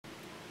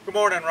Good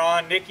morning,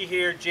 Ron. Nikki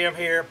here, Jim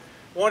here.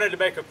 Wanted to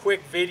make a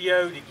quick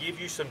video to give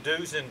you some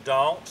do's and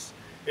don'ts.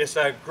 It's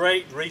a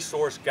great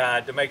resource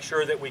guide to make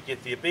sure that we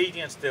get the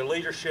obedience, the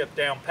leadership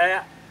down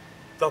pat,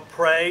 the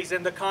praise,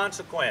 and the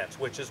consequence,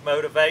 which is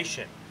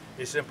motivation.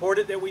 It's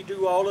important that we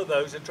do all of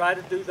those and try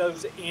to do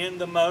those in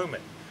the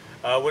moment.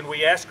 When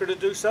we ask her to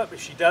do something,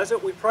 if she does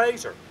it, we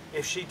praise her.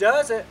 If she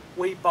does it,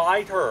 we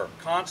bite her.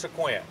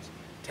 Consequence.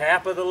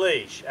 Tap of the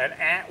leash, an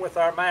ant with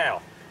our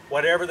mouth,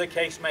 whatever the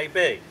case may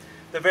be.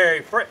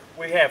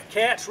 We have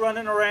cats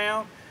running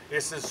around.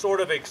 This is sort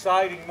of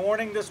exciting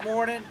morning this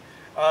morning.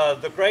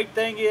 The great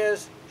thing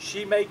is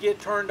she may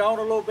get turned on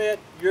a little bit.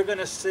 You're going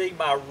to see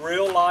my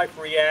real life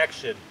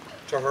reaction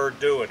to her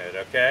doing it,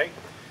 okay?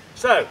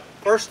 So,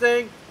 first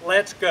thing,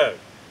 let's go.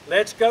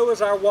 Let's go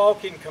is our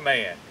walking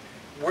command.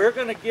 We're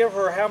going to give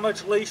her how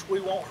much leash we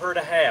want her to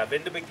have.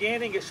 In the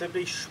beginning, it should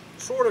be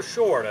sort of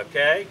short,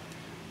 okay?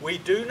 We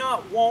do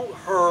not want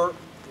her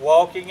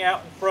walking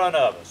out in front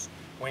of us.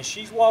 When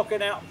she's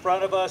walking out in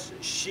front of us,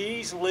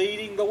 she's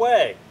leading the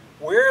way.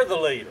 We're the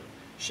leader.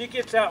 She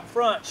gets out in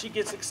front, she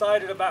gets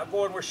excited about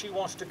going where she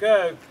wants to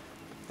go.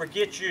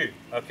 Forget you,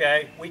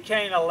 okay? We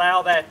can't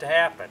allow that to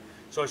happen.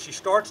 So if she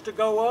starts to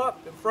go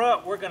up in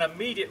front, we're going to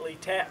immediately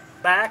tap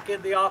back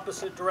in the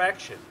opposite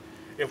direction.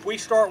 If we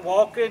start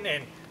walking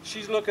and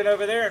she's looking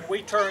over there and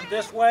we turn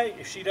this way,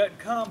 if she doesn't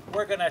come,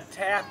 we're going to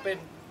tap in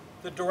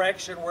the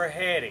direction we're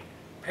heading,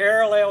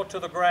 parallel to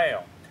the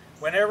ground.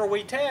 Whenever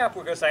we tap,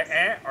 we're going to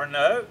say or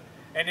no,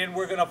 and then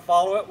we're going to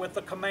follow it with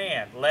the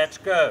command, let's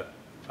go.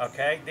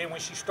 Okay? Then when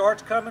she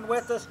starts coming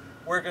with us,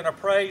 we're going to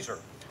praise her.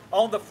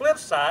 On the flip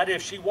side,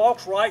 if she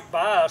walks right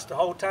by us the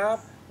whole time,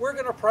 we're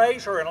going to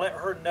praise her and let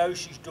her know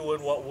she's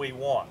doing what we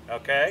want.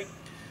 Okay?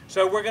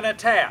 So we're going to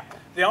tap.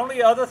 The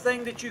only other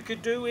thing that you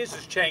could do is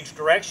change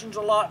directions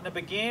a lot in the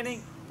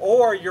beginning,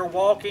 or you're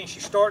walking,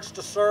 she starts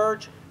to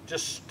surge,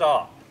 just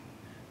stop.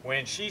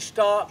 When she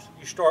stops,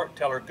 you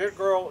tell her, good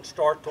girl,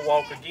 start to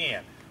walk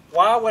again.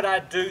 Why would I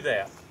do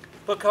that?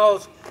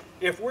 Because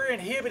if we're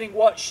inhibiting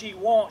what she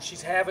wants,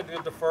 she's having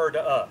to defer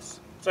to us.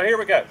 So here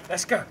we go.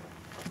 Let's go.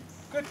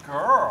 Good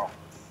girl.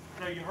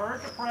 So you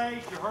heard the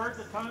praise, you heard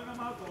the tone of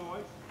my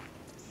voice.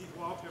 She's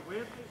walking with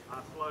me.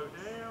 I slow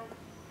down.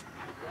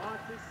 Watch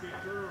it.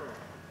 Good girl.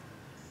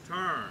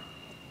 Turn.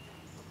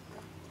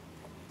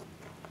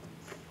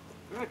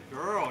 Good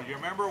girl. You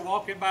remember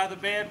walking by the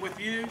bed with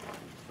you?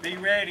 Be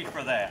ready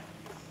for that.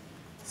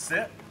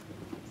 Sit.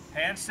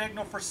 Hand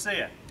signal for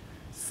sit.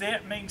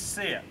 Sit means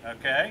sit,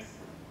 okay?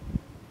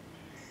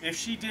 If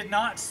she did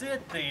not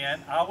sit then,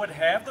 I would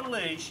have the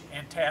leash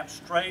and tap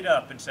straight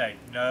up and say,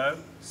 no,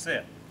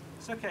 sit.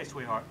 It's okay,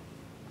 sweetheart.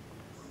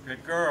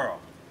 Good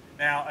girl.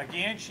 Now,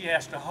 again, she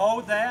has to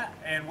hold that,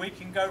 and we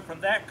can go from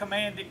that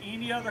command to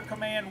any other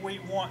command we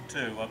want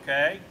to,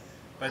 okay?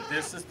 But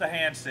this is the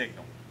hand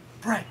signal.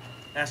 Break.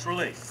 That's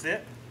release.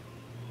 Sit.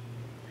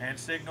 Hand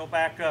signal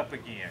back up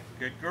again.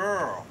 Good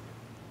girl.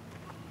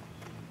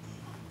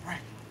 Break.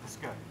 Let's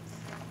go.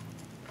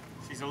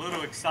 She's a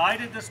little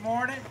excited this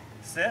morning.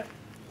 Sit.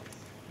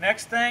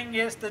 Next thing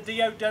is the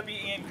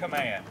DOWN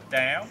command.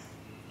 Down.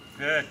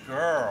 Good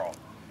girl.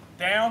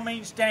 Down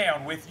means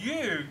down. With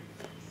you,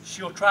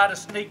 she'll try to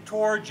sneak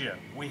towards you.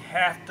 We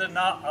have to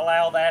not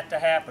allow that to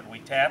happen. We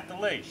tap the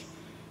leash.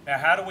 Now,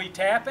 how do we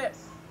tap it?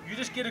 You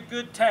just get a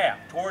good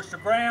tap towards the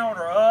ground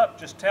or up.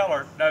 Just tell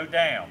her, no,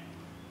 down.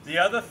 The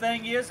other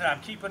thing is, and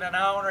I'm keeping an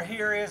eye on her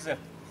here, is if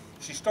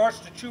she starts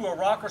to chew a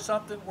rock or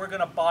something, we're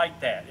going to bite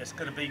that. It's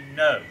going to be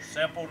no,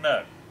 simple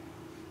no.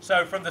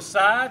 So from the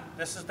side,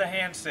 this is the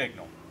hand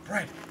signal.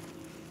 Break.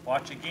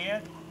 Watch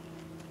again.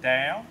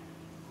 Down.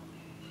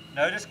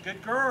 Notice,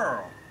 good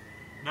girl.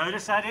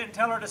 Notice I didn't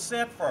tell her to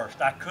sit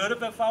first. I could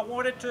have if I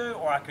wanted to,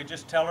 or I could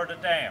just tell her to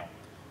down.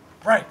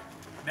 Break.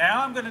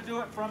 Now I'm going to do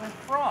it from in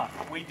front.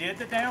 We did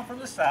the down from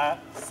the side.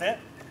 Sit.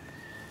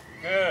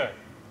 Good.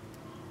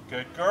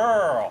 Good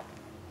girl.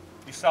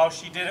 You saw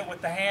she did it with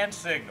the hand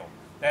signal.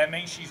 That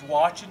means she's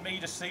watching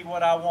me to see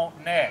what I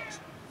want next.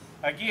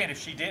 Again,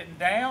 if she didn't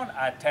down,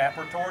 I'd tap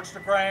her towards the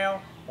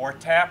ground or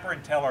tap her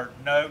and tell her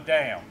no,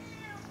 down.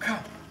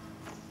 Come.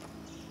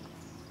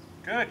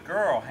 Good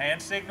girl.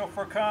 Hand signal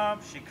for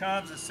come. She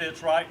comes and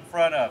sits right in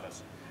front of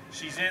us.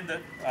 She's in the,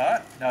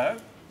 no,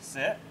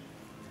 sit.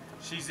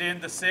 She's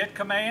in the sit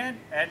command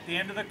at the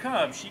end of the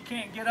come. She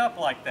can't get up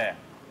like that.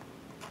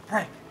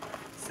 Break.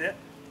 Sit.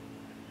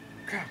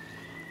 Come.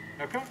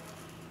 Okay.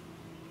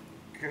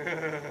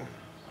 Good.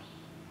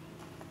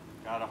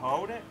 Gotta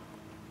hold it.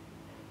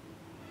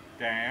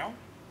 Down.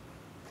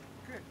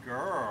 Good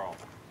girl.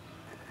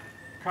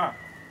 Come.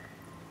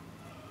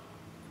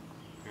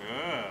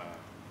 Good.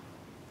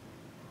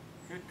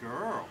 Good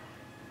girl.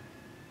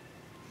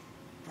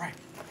 Break.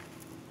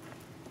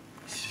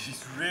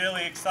 She's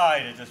really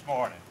excited this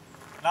morning.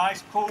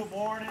 Nice cool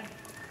morning,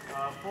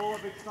 full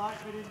of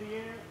excitement in the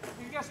air.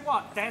 And guess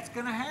what? That's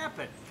going to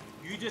happen.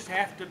 You just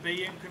have to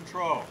be in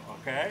control,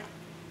 okay?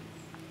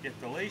 Get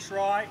the leash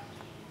right.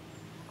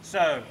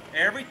 So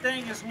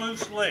everything is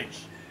loose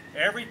leash.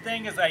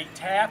 Everything is a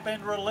tap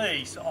and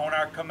release on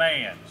our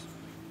commands.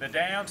 The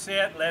down,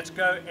 sit, let's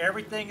go.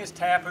 Everything is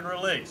tap and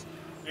release.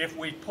 If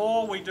we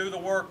pull, we do the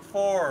work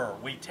for her.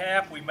 We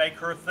tap, we make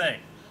her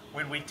think.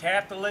 When we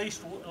tap the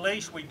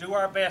leash, we do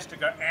our best to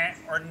go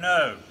or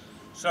no.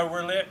 So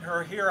we're letting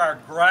her hear our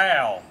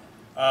growl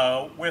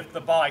with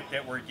the bite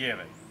that we're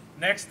giving.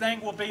 Next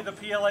thing will be the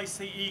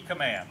PLACE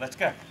command. Let's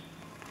go.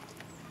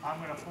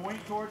 I'm going to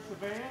point towards the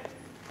bed.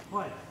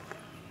 Play.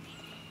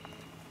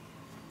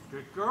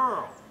 Good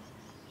girl.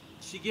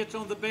 She gets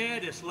on the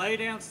bed, it's lay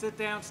down, sit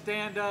down,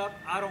 stand up.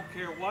 I don't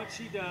care what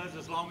she does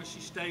as long as she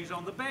stays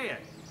on the bed.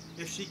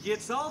 If she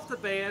gets off the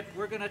bed,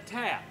 we're going to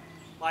tap.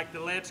 Like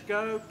the let's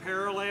go,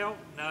 parallel,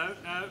 no,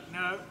 no,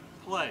 no,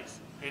 place.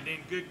 And then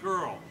good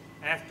girl.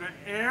 After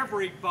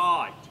every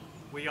bite,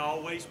 we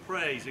always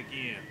praise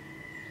again.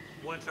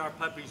 Once our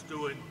puppy's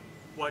doing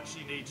what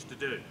she needs to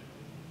do.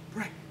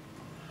 Break.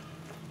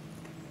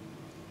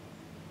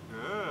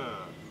 Good.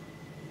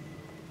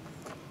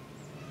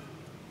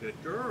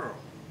 Good girl.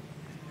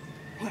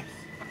 Place.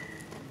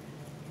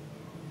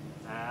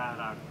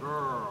 Atta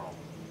girl.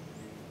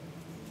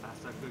 That's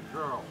a good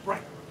girl.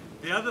 Break.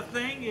 The other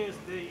thing is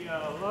the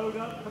load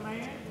up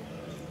command.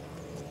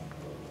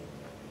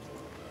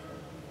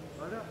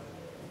 Load up.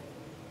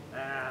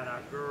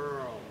 Atta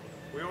girl.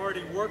 We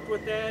already worked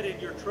with that in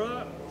your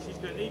truck. She's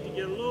going to need to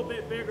get a little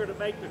bit bigger to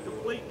make the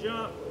complete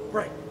jump.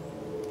 Break.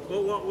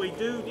 But what we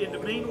do in the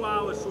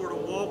meanwhile is sort of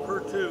walk her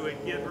to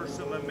and get her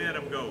some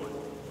momentum going.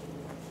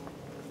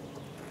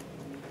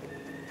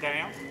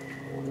 Down.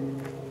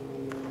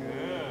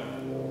 Good.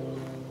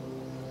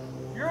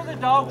 You're the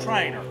dog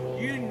trainer.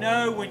 You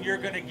know when you're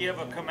going to give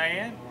a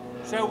command.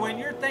 So when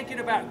you're thinking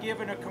about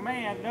giving a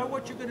command, know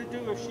what you're going to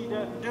do if she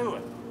doesn't do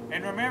it.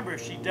 And remember,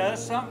 if she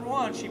does something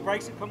once, she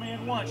breaks a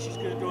command once, she's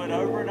going to do it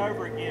over and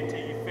over again until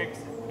you fix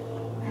it.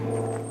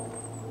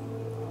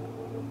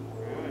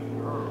 Good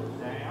girl.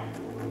 Down.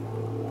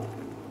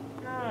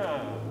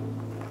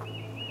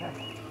 Good.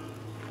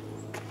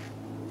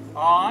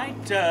 All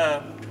right.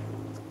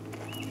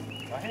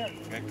 Go ahead.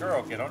 Good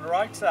girl. Get on the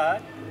right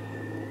side.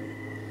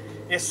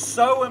 It's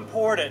so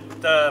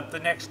important the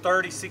next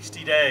 30,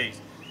 60 days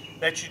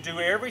that you do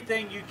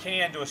everything you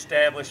can to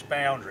establish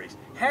boundaries.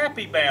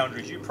 Happy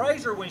boundaries. You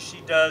praise her when she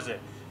does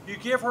it. You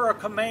give her a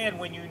command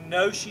when you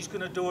know she's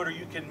going to do it or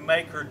you can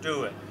make her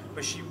do it.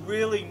 But she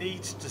really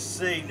needs to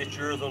see that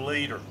you're the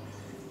leader.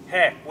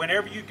 Heck,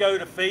 whenever you go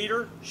to feed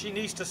her, she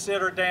needs to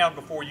sit her down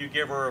before you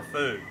give her her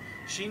food.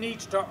 She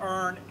needs to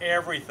earn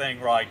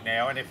everything right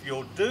now, and if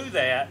you'll do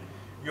that,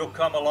 you'll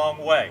come a long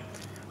way.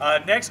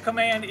 Next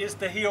command is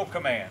the heel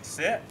command.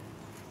 Sit.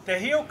 The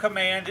heel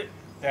command,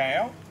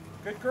 down.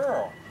 Good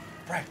girl.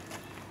 Right.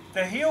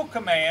 The heel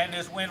command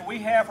is when we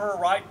have her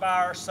right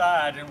by our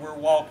side and we're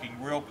walking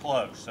real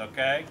close,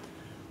 okay?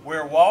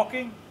 We're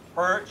walking,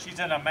 she's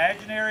in an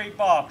imaginary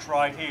box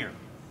right here.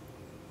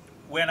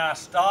 When I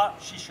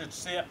stop, she should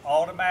sit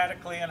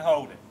automatically and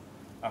hold it,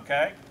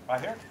 okay?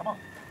 Right here, come on.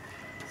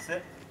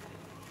 Sit.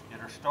 Get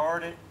her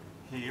started.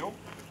 Heel.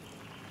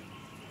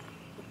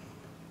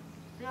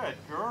 Good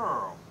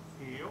girl.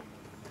 Heel.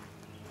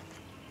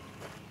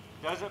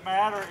 Doesn't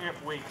matter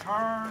if we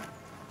turn,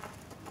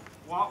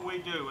 what we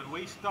do. When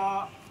we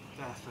stop,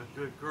 that's a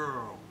good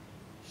girl.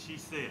 She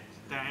sits.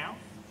 Down.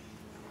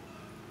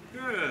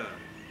 Good.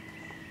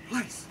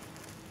 Place.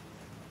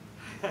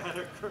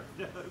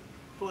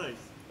 Place.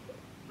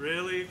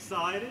 Really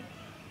excited?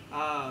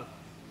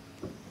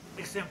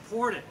 It's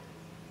important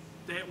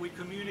that we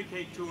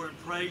communicate to her and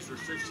praise her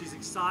so she's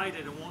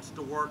excited and wants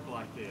to work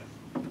like this.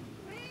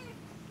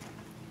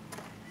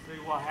 See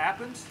what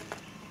happens?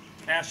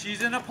 Now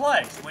she's in a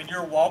place. When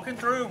you're walking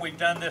through, and we've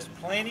done this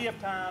plenty of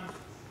times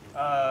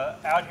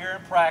out here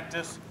in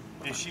practice,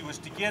 if she was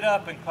to get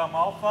up and come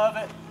off of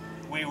it,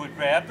 we would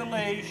grab the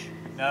leash,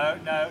 no,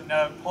 no,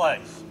 no,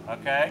 place,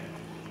 okay?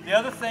 The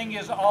other thing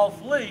is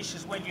off leash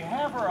is when you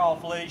have her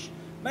off leash,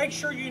 make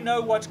sure you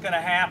know what's going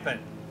to happen,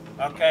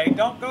 okay?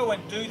 Don't go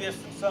and do this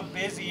in some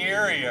busy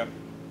area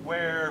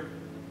where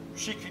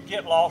she could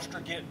get lost or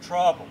get in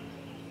trouble.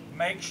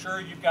 Make sure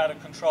you've got a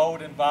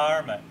controlled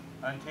environment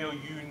until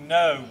you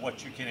know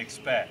what you can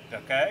expect,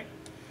 okay?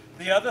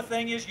 The other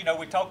thing is, you know,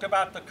 we talked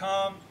about the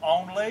come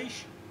on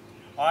leash.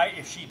 All right,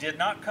 if she did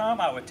not come,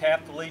 I would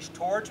tap the leash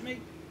towards me.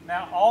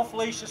 Now, off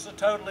leash is a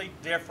totally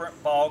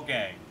different ball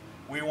game.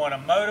 We want to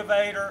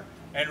motivate her,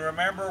 and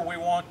remember, we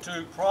want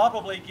to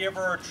probably give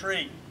her a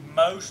treat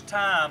most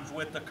times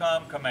with the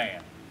come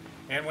command.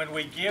 And when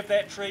we give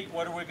that treat,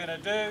 what are we going to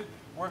do?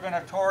 We're going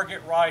to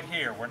target right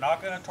here. We're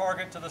not going to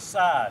target to the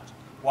sides.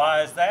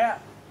 Why is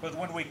that? Because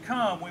when we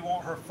come, we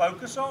want her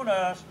focus on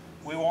us,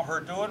 we want her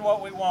doing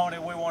what we want,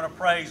 and we want to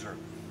praise her.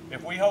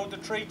 If we hold the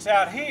treats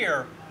out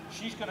here,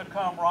 she's going to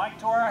come right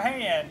to our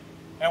hand,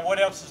 and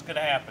what else is going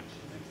to happen?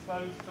 She's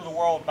exposed to the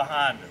world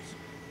behind us.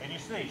 And you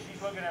see,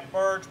 she's looking at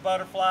birds,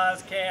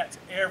 butterflies, cats,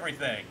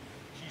 everything.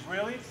 She's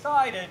really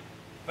excited,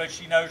 but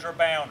she knows her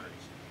boundaries.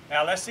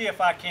 Now let's see if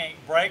I can't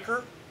break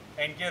her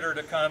and get her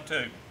to come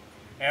to me.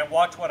 And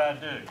watch what I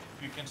do.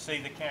 You can see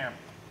the camera.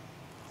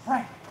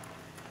 Break.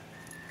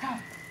 Come.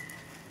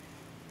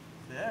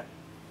 Sit.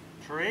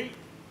 Treat.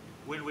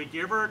 When we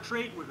give her a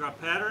treat, we're going to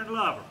pet her and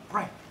love her.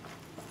 Right.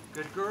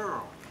 Good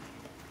girl.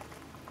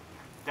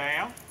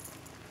 Down.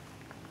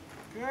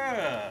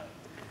 Good.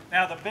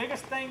 Now the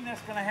biggest thing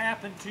that's going to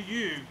happen to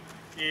you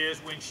is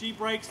when she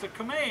breaks the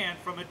command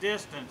from a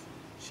distance,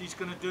 she's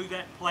going to do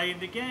that play in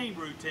the game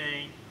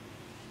routine.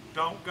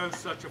 Don't go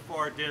such a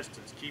far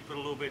distance. Keep it a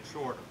little bit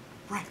shorter.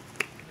 Right.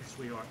 Yes,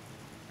 we are.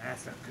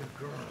 That's a good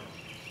girl.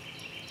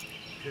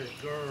 Good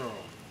girl.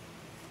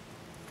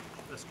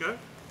 Let's go.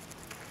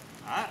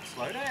 All right,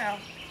 slow down.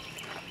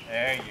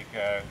 There you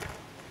go.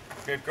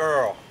 Good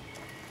girl.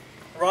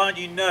 Ron,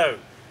 you know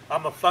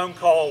I'm a phone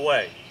call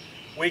away.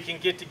 We can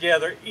get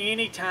together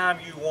anytime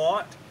you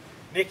want.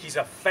 Nikki's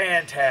a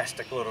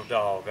fantastic little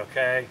dog,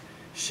 okay?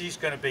 She's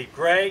going to be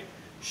great.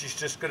 She's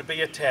just going to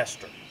be a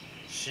tester.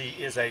 She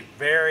is a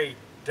very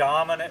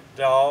dominant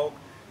dog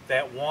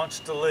that wants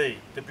to lead.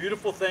 The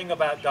beautiful thing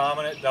about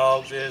dominant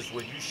dogs is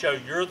when you show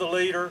you're the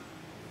leader,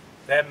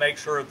 that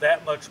makes her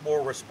that much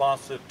more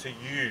responsive to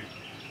you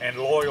and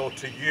loyal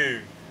to you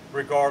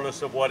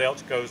regardless of what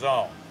else goes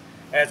on.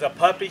 As a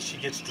puppy, she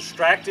gets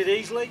distracted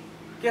easily.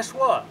 Guess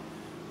what?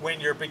 When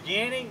you're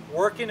beginning,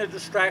 work in a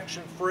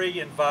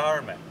distraction-free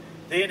environment.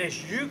 Then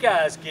as you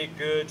guys get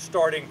good,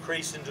 start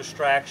increasing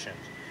distractions.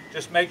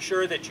 Just make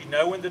sure that you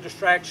know when the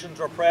distractions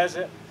are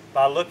present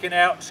by looking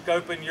out,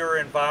 scoping your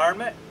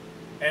environment,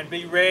 and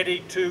be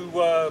ready to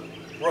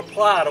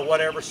reply to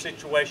whatever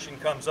situation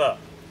comes up.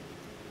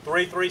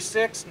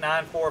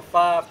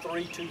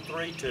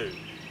 336-945-3232.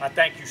 I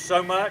thank you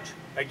so much.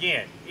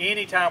 Again,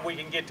 anytime we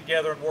can get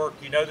together and work,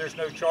 you know there's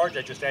no charge.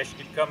 I just ask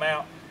you to come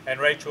out, and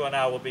Rachel and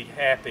I will be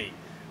happy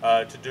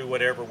to do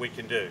whatever we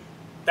can do.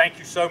 Thank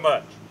you so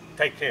much.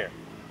 Take care.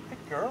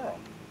 Good girl.